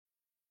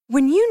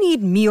When you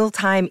need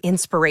mealtime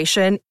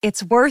inspiration,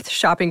 it's worth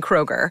shopping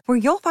Kroger, where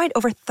you'll find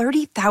over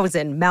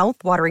 30,000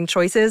 mouth-watering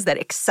choices that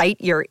excite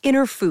your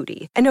inner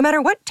foodie. And no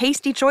matter what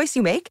tasty choice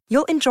you make,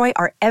 you'll enjoy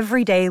our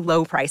everyday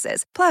low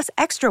prices, plus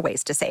extra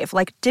ways to save,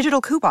 like digital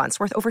coupons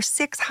worth over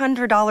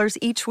 $600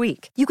 each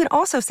week. You can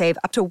also save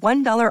up to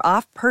 $1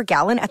 off per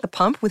gallon at the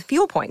pump with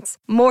fuel points.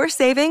 More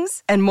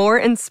savings and more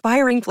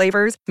inspiring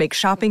flavors make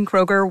shopping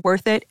Kroger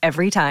worth it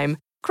every time.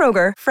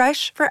 Kroger,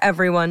 fresh for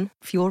everyone.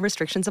 Fuel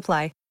restrictions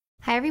apply.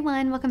 Hi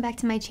everyone, welcome back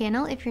to my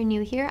channel. If you're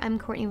new here, I'm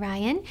Courtney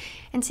Ryan,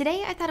 and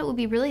today I thought it would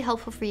be really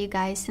helpful for you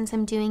guys, since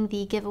I'm doing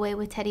the giveaway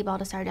with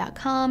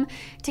TeddyBaldessar.com,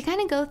 to kind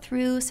of go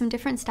through some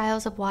different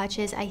styles of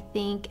watches I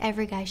think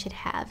every guy should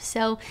have.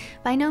 So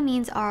by no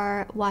means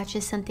are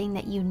watches something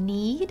that you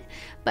need,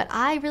 but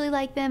I really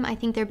like them. I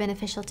think they're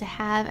beneficial to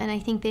have, and I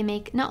think they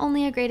make not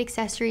only a great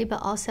accessory,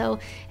 but also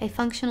a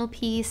functional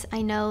piece.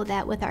 I know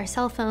that with our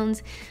cell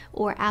phones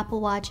or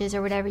Apple Watches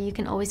or whatever, you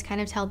can always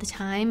kind of tell the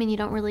time, and you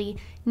don't really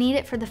need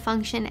it for the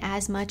function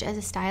as much as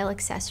a style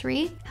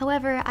accessory.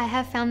 However, I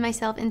have found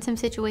myself in some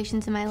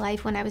situations in my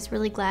life when I was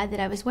really glad that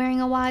I was wearing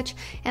a watch,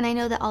 and I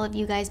know that all of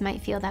you guys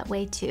might feel that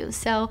way too.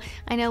 So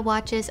I know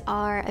watches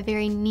are a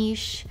very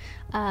niche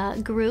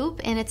group,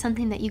 and it's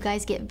something that you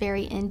guys get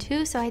very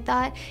into, so I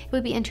thought it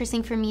would be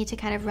interesting for me to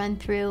kind of run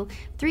through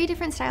 3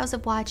 different styles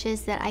of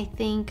watches that I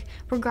think,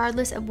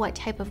 regardless of what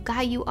type of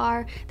guy you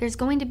are, there's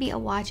going to be a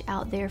watch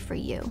out there for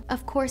you.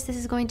 Of course, this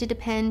is going to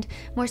depend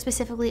more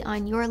specifically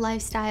on your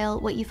lifestyle,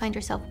 what you find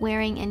yourself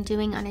wearing and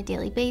doing on a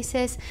daily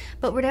basis,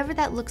 but whatever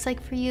that looks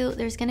like for you,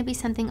 there's going to be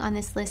something on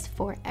this list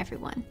for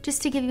everyone.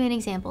 Just to give you an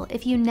example,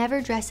 if you never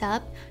dress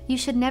up, you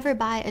should never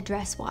buy a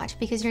dress watch,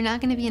 because you're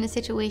not going to be in a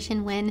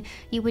situation when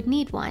you would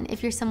need one.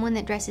 If you're someone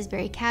that dresses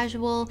very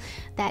casual,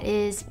 that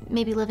is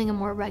maybe living a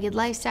more rugged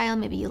lifestyle,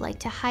 maybe you like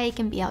to hike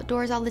and be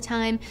outdoors all the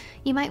time,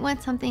 you might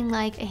want something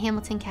like a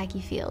Hamilton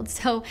Khaki Field.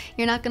 So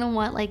you're not going to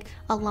want like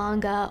a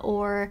Lange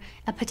or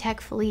a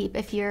Patek Philippe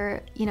if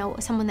you're,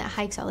 someone that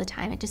hikes all the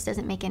time. It just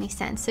doesn't make any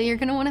sense. So you're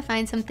going to want to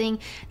find something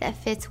that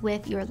fits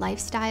with your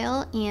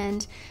lifestyle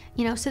and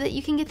so that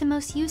you can get the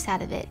most use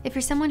out of it. If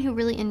you're someone who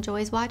really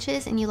enjoys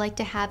watches and you like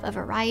to have a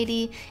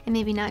variety and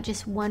maybe not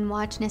just one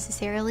watch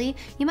necessarily,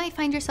 you might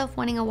find yourself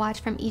wanting a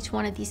watch from each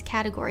one of these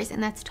categories,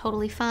 and that's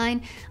totally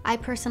fine. I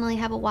personally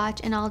have a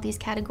watch in all of these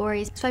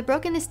categories. So I've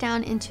broken this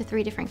down into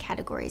 3 different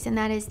categories, and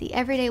that is the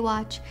everyday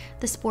watch,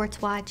 the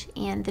sports watch,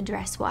 and the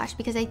dress watch,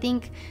 because I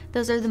think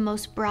those are the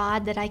most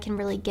broad that I can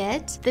really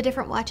get. The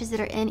different watches that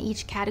are in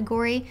each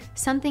category,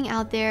 something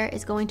out there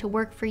is going to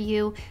work for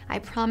you. I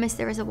promise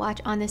there is a watch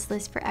on this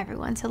list for everyone.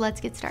 So let's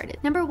get started.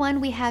 Number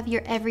 1, we have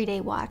your everyday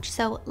watch.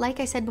 So like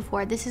I said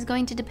before, this is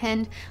going to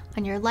depend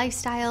on your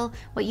lifestyle,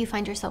 what you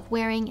find yourself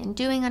wearing and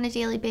doing on a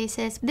daily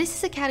basis. This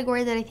is a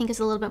category that I think is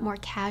a little bit more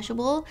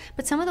casual,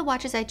 but some of the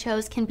watches I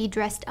chose can be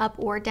dressed up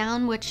or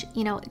down, which,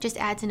 just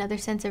adds another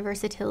sense of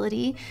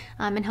versatility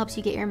and helps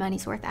you get your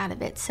money's worth out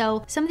of it.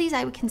 So some of these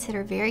I would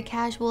consider very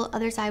casual,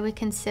 others I would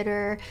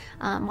consider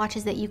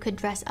watches that you could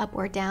dress up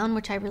or down,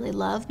 which I really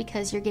love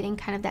because you're getting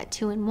kind of that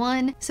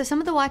 2-in-1. So some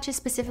of the watches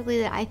specifically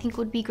that I think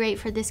would be great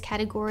for this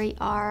category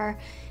are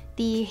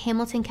the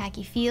Hamilton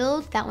Khaki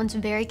Field. That one's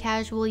very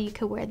casual. You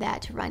could wear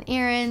that to run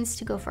errands,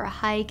 to go for a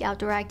hike,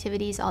 outdoor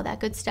activities, all that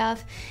good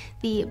stuff.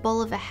 The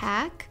Bull of a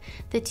Hack,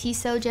 the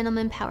Tissot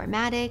Gentleman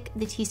Powermatic,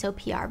 the Tissot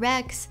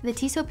PRX. The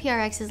Tissot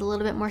PRX is a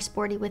little bit more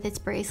sporty with its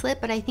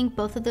bracelet, but I think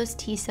both of those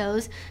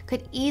Tissots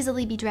could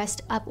easily be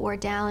dressed up or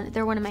down.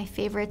 They're one of my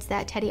favorites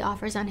that Teddy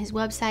offers on his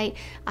website.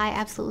 I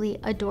absolutely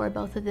adore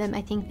both of them.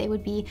 I think they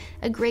would be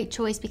a great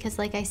choice because,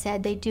 like I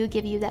said, they do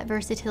give you that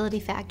versatility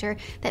factor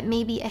that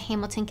maybe a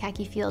Hamilton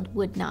Khaki Field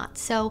would not.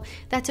 So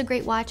that's a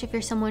great watch if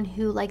you're someone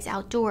who likes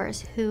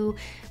outdoors, who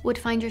would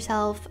find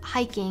yourself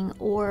hiking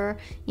or,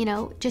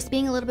 just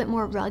being a little bit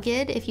more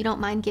rugged. If you don't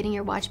mind getting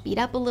your watch beat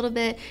up a little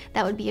bit,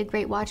 that would be a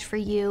great watch for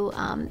you.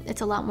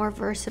 It's a lot more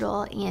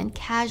versatile and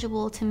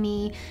casual to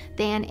me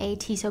than a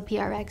Tissot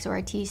PRX or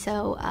a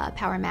Tissot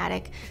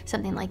Powermatic,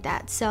 something like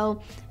that.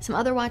 So some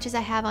other watches I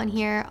have on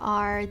here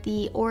are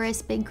the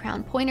Oris Big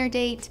Crown Pointer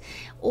Date,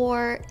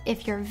 or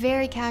if you're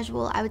very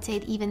casual, I would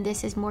say even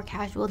this is more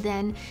casual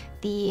than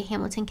the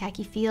Hamilton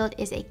Khaki Field,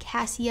 is a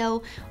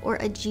Casio or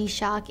a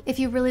G-Shock. If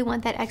you really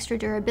want that extra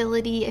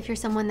durability, if you're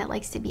someone that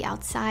likes to be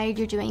outside,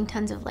 you're doing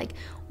tons of like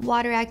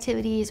water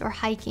activities or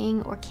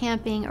hiking or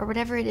camping or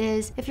whatever it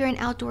is, if you're an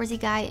outdoorsy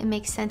guy, it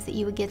makes sense that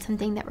you would get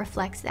something that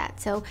reflects that.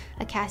 So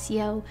a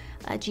Casio,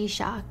 a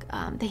G-Shock,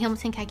 the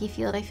Hamilton Khaki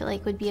Field I feel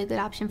like would be a good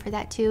option for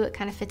that too. It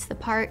kind of fits the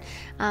part,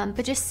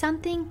 but just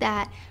something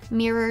that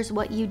mirrors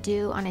what you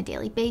do on a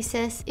daily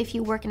basis. If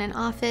you work in an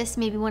office,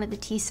 maybe one of the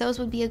Tissots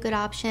would be a good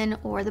option,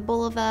 or the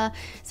Bulova,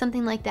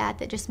 something like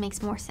that just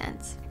makes more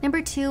sense.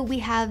 Number 2, we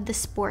have the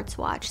sports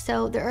watch.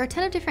 So there are a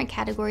ton of different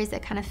categories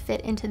that kind of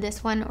fit into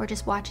this one, or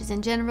just watches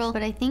in general,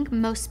 but I think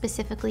most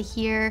specifically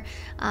here,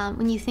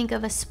 when you think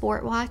of a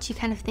sport watch, you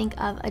kind of think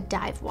of a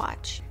dive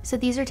watch. So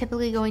these are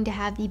typically going to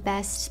have the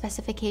best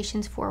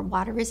specifications for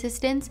water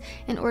resistance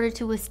in order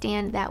to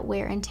withstand that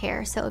wear and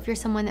tear. So if you're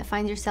someone that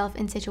finds yourself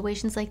in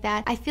situations like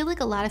that, I feel like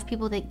a lot of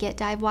people that get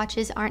dive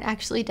watches aren't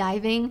actually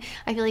diving.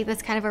 I feel like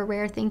that's kind of a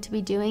rare thing to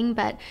be doing,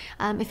 but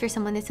if you're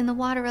someone that's in the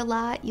water a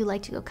lot, you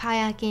like to go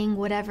kayaking,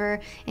 whatever,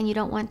 and you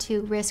don't want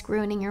to risk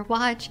ruining your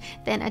watch,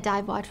 then a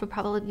dive watch would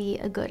probably be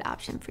a good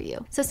option for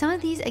you. So some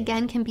of these,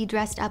 again, can be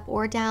dressed up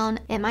or down.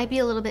 It might be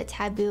a little bit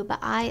taboo, but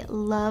I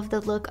love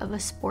the look of a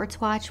sports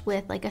watch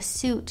with like a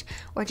suit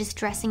or just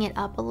dressing it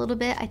up a little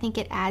bit. I think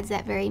it adds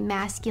that very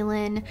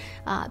masculine,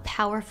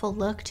 powerful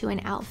look to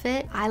an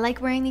outfit. I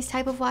like wearing these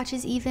type of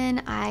watches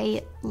even.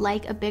 I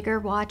like a bigger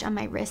watch on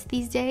my wrist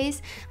these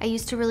days. I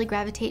used to really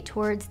gravitate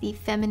towards the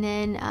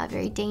feminine,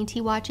 very dainty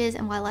watches,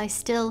 and while I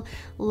still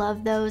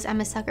love those,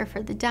 I'm a sucker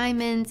for the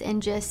diamonds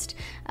and just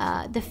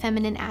the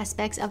feminine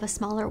aspects of a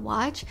smaller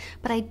watch,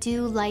 but I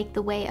do like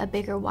the way a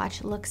bigger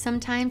watch looks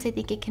sometimes. I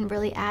think it can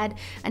really add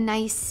a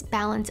nice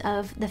balance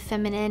of the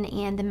feminine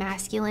and the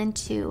masculine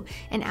to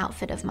an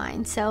outfit of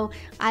mine. So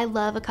I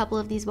love a couple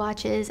of these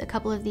watches. A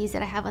couple of these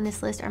that I have on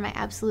this list are my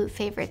absolute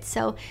favorites.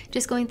 So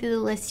just going through the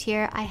list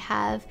here, I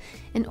have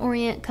an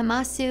Orient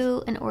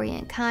Komatsu, an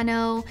Orient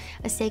Kano,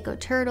 a Seiko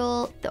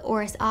Turtle, the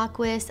Oris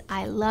Aquis.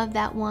 I love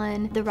that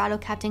one. The Rado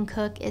Captain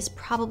Cook is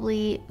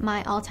probably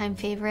my all-time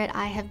favorite.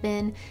 I have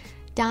been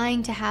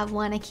dying to have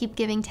one. I keep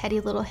giving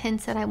Teddy little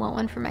hints that I want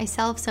one for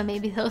myself, so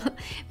maybe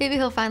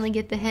he'll finally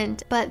get the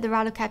hint. But the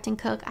Rado Captain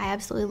Cook, I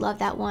absolutely love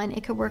that one.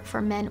 It could work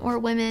for men or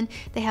women.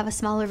 They have a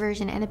smaller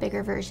version and a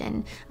bigger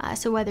version.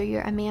 So whether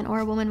you're a man or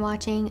a woman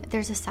watching,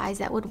 there's a size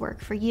that would work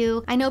for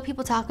you. I know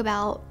people talk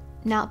about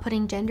not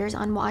putting genders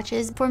on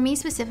watches. For me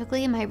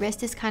specifically, my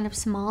wrist is kind of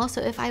small,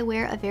 so if I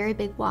wear a very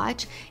big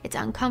watch, it's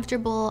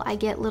uncomfortable. I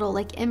get little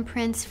like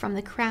imprints from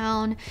the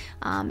crown.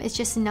 It's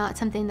just not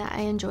something that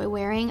I enjoy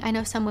wearing. I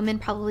know some women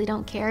probably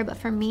don't care, but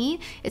for me,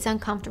 it's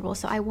uncomfortable,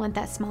 so I want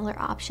that smaller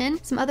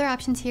option. Some other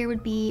options here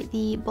would be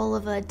the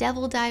Bulova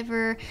Devil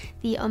Diver,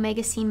 the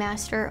Omega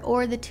Seamaster,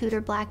 or the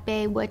Tudor Black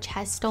Bay, which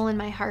has stolen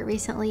my heart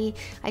recently.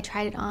 I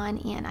tried it on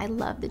and I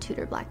love the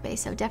Tudor Black Bay,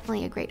 so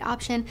definitely a great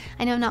option.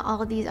 I know not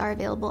all of these are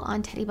available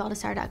on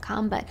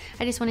teddybaldasar.com, but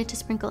I just wanted to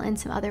sprinkle in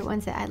some other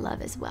ones that I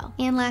love as well.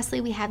 And lastly,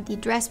 we have the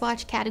dress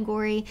watch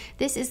category.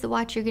 This is the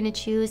watch you're going to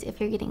choose if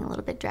you're getting a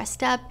little bit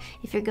dressed up,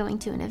 if you're going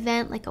to an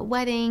event like a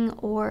wedding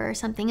or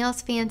something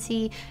else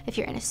fancy, if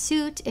you're in a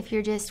suit, if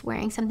you're just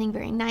wearing something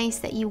very nice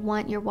that you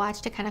want your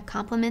watch to kind of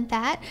complement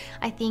that.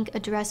 I think a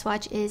dress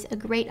watch is a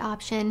great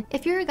option.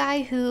 If you're a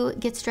guy who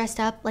gets dressed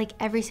up like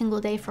every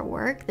single day for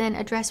work, then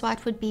a dress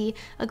watch would be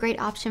a great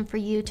option for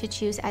you to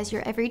choose as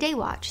your everyday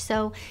watch.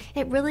 So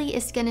it really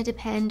is going to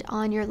depend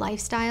on your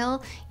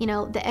lifestyle. You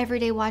know, the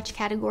everyday watch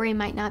category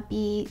might not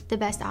be the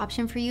best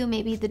option for you.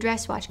 Maybe the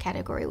dress watch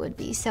category would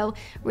be. So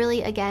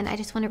really, again, I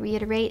just want to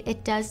reiterate,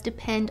 it does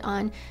depend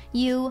on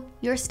you,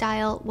 your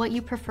style, what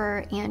you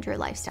prefer, and your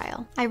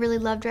lifestyle. I really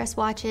love dress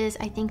watches.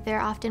 I think they're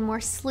often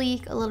more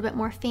sleek, a little bit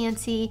more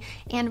fancy,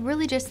 and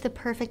really just the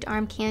perfect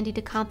arm candy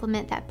to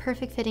complement that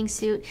perfect fitting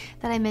suit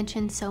that I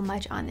mentioned so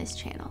much on this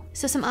channel.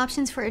 So some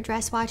options for a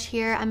dress watch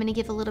here. I'm going to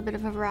give a little bit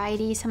of a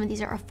variety. Some of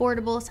these are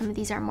affordable, some of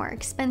these are more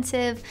expensive.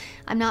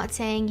 I'm not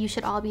saying you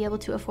should all be able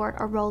to afford a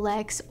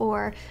Rolex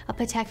or a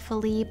Patek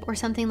Philippe or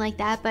something like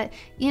that, but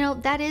you know,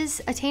 that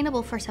is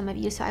attainable for some of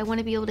you. So I want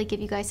to be able to give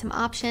you guys some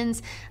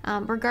options,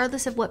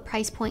 regardless of what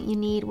price point you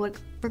need,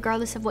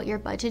 regardless of what your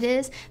budget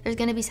is, there's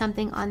going to be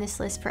something on this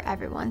list for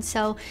everyone.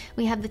 So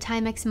we have the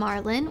Timex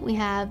Marlin, we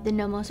have the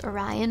Nomos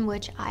Orion,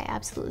 which I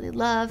absolutely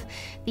love,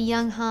 the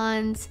Young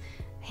Hans,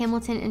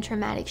 Hamilton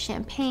Intramatic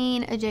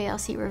Champagne, a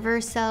JLC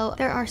Reverso.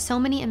 There are so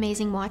many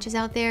amazing watches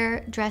out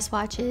there, dress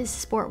watches,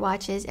 sport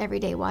watches,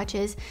 everyday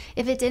watches.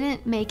 If it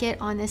didn't make it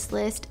on this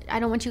list,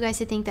 I don't want you guys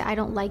to think that I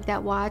don't like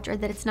that watch or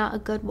that it's not a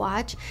good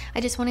watch. I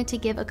just wanted to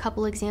give a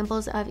couple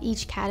examples of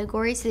each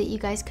category so that you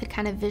guys could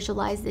kind of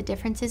visualize the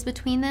differences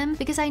between them,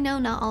 because I know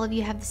not all of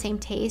you have the same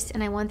taste,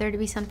 and I want there to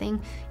be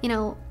something, you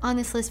know, on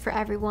this list for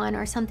everyone,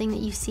 or something that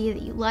you see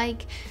that you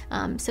like.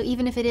 So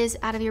even if it is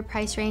out of your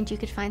price range, you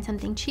could find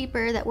something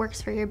cheaper that works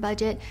for your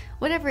budget.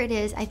 Whatever it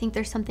is, I think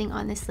there's something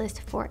on this list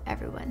for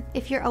everyone.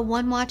 If you're a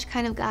one watch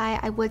kind of guy,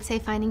 I would say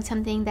finding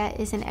something that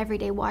is an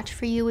everyday watch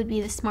for you would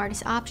be the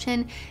smartest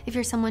option. If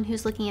you're someone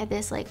who's looking at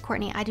this like,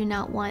 Courtney, I do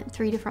not want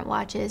 3 different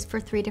watches for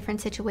 3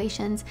 different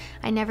situations.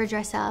 I never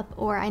dress up,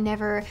 or I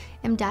never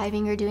am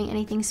diving or doing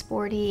anything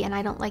sporty and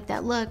I don't like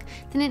that look,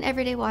 then an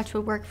everyday watch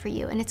would work for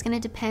you. And it's going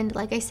to depend,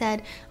 like I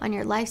said, on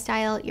your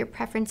lifestyle, your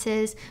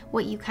preferences,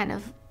 what you kind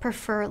of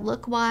prefer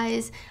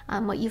look-wise,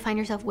 what you find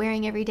yourself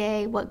wearing every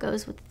day, what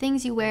goes with the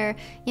things you wear.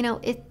 You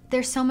know,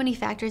 there's so many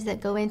factors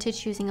that go into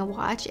choosing a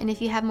watch, and if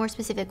you have more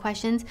specific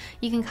questions,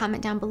 you can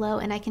comment down below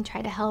and I can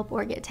try to help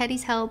or get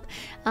Teddy's help.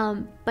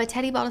 But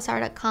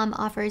TeddyBaldessar.com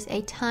offers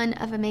a ton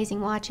of amazing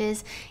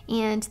watches,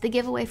 and the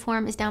giveaway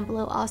form is down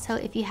below also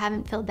if you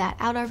haven't filled that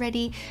out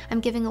already. I'm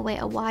giving away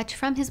a watch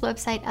from his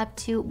website up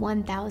to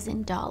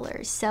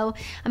 $1,000. So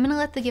I'm gonna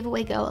let the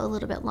giveaway go a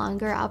little bit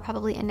longer. I'll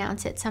probably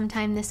announce it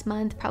sometime this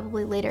month,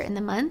 probably later in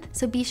the month.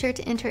 So be sure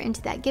to enter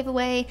into that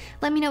giveaway.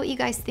 Let me know what you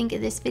guys think of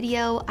this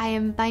video. I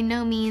am by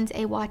no means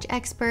a watch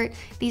expert.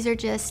 These are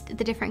just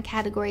the different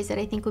categories that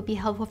I think would be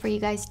helpful for you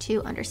guys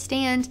to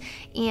understand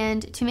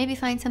and to maybe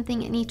find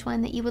something in each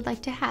one that you would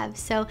like to have.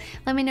 So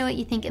let me know what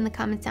you think in the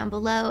comments down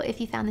below.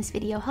 If you found this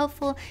video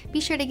helpful,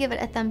 be sure to give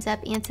it a thumbs up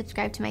and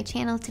subscribe to my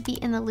channel to be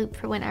in the loop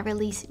for when I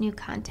release new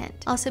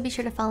content. Also be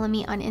sure to follow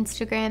me on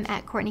Instagram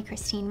at Courtney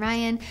Christine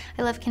Ryan.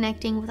 I love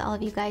connecting with all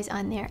of you guys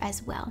on there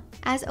as well.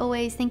 As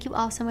always, thank you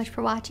all so much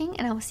for watching,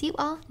 and I will see you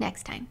all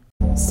next time.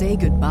 Say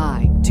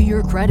goodbye to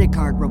your credit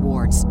card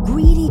rewards.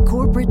 Greedy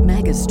corporate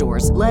mega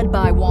stores, led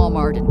by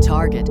Walmart and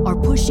Target, are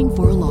pushing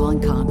for a law in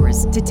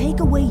Congress to take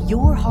away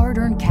your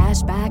hard-earned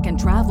cash back and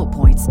travel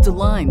points to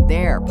line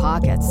their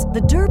pockets.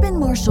 The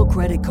Durbin-Marshall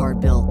credit card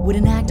bill would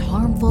enact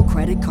harmful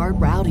credit card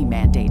routing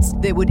mandates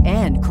that would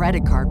end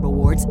credit card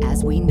rewards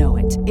as we know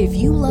it. If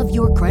you love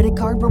your credit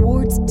card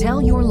rewards,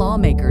 tell your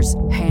lawmakers,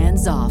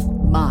 hands off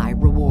my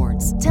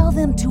rewards. Tell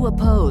them to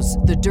oppose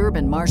the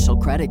Durbin-Marshall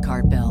credit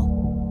card bill.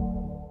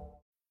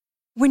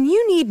 When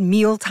you need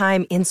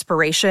mealtime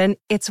inspiration,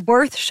 it's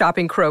worth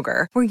shopping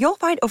Kroger, where you'll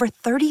find over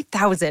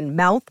 30,000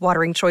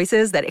 mouth-watering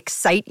choices that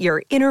excite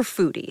your inner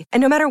foodie. And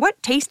no matter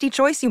what tasty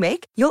choice you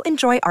make, you'll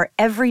enjoy our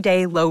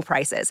everyday low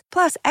prices,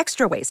 plus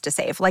extra ways to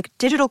save, like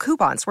digital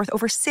coupons worth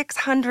over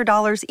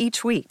 $600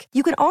 each week.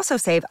 You can also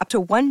save up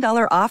to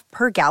 $1 off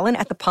per gallon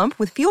at the pump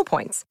with fuel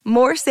points.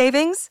 More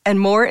savings and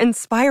more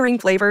inspiring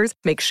flavors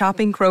make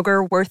shopping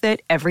Kroger worth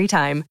it every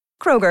time.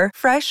 Kroger,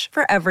 fresh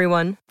for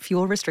everyone.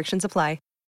 Fuel restrictions apply.